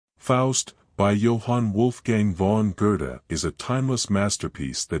Faust, by Johann Wolfgang von Goethe, is a timeless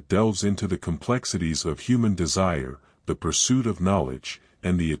masterpiece that delves into the complexities of human desire, the pursuit of knowledge,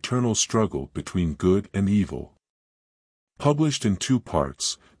 and the eternal struggle between good and evil. Published in 2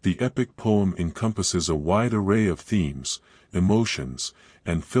 parts, the epic poem encompasses a wide array of themes, emotions,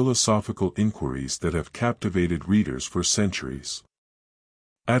 and philosophical inquiries that have captivated readers for centuries.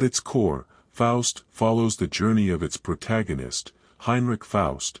 At its core, Faust follows the journey of its protagonist, Heinrich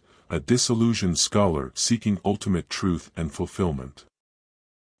Faust, a disillusioned scholar seeking ultimate truth and fulfillment.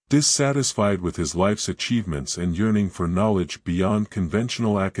 Dissatisfied with his life's achievements and yearning for knowledge beyond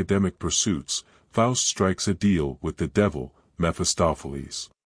conventional academic pursuits, Faust strikes a deal with the devil, Mephistopheles.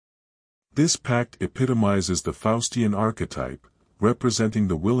 This pact epitomizes the Faustian archetype, representing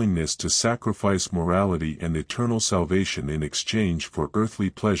the willingness to sacrifice morality and eternal salvation in exchange for earthly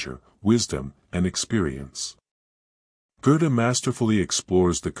pleasure, wisdom, and experience. Goethe masterfully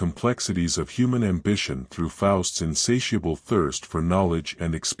explores the complexities of human ambition through Faust's insatiable thirst for knowledge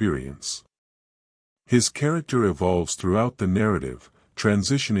and experience. His character evolves throughout the narrative,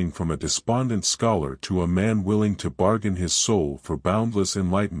 transitioning from a despondent scholar to a man willing to bargain his soul for boundless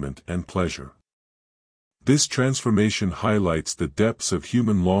enlightenment and pleasure. This transformation highlights the depths of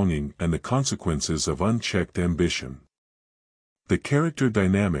human longing and the consequences of unchecked ambition. The character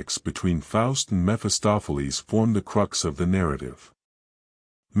dynamics between Faust and Mephistopheles form the crux of the narrative.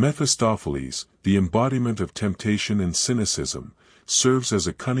 Mephistopheles, the embodiment of temptation and cynicism, serves as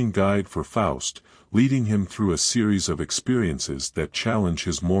a cunning guide for Faust, leading him through a series of experiences that challenge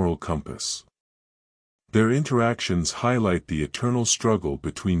his moral compass. Their interactions highlight the eternal struggle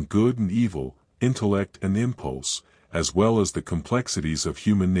between good and evil, intellect and impulse, as well as the complexities of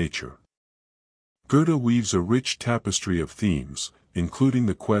human nature. Goethe weaves a rich tapestry of themes, including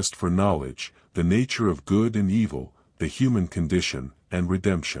the quest for knowledge, the nature of good and evil, the human condition, and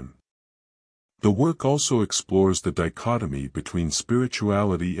redemption. The work also explores the dichotomy between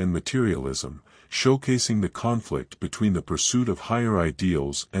spirituality and materialism, showcasing the conflict between the pursuit of higher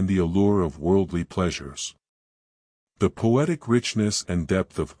ideals and the allure of worldly pleasures. The poetic richness and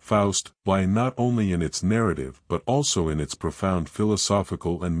depth of Faust lie not only in its narrative but also in its profound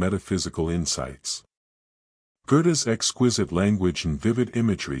philosophical and metaphysical insights. Goethe's exquisite language and vivid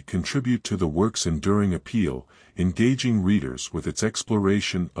imagery contribute to the work's enduring appeal, engaging readers with its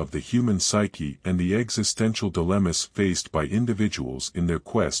exploration of the human psyche and the existential dilemmas faced by individuals in their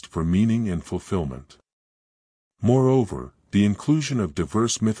quest for meaning and fulfillment. Moreover, the inclusion of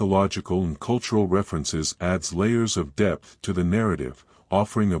diverse mythological and cultural references adds layers of depth to the narrative,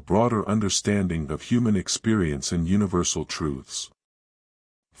 offering a broader understanding of human experience and universal truths.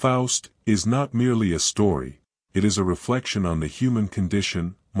 Faust is not merely a story, it is a reflection on the human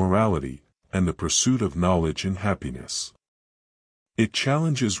condition, morality, and the pursuit of knowledge and happiness. It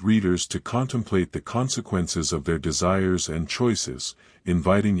challenges readers to contemplate the consequences of their desires and choices,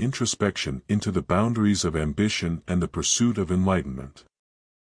 inviting introspection into the boundaries of ambition and the pursuit of enlightenment.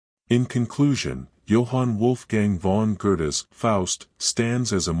 In conclusion, Johann Wolfgang von Goethe's Faust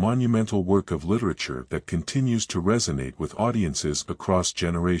stands as a monumental work of literature that continues to resonate with audiences across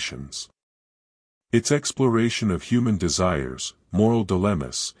generations. Its exploration of human desires, moral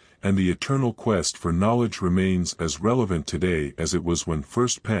dilemmas, and the eternal quest for knowledge remains as relevant today as it was when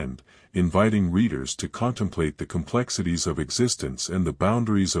first penned, inviting readers to contemplate the complexities of existence and the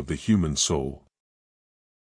boundaries of the human soul.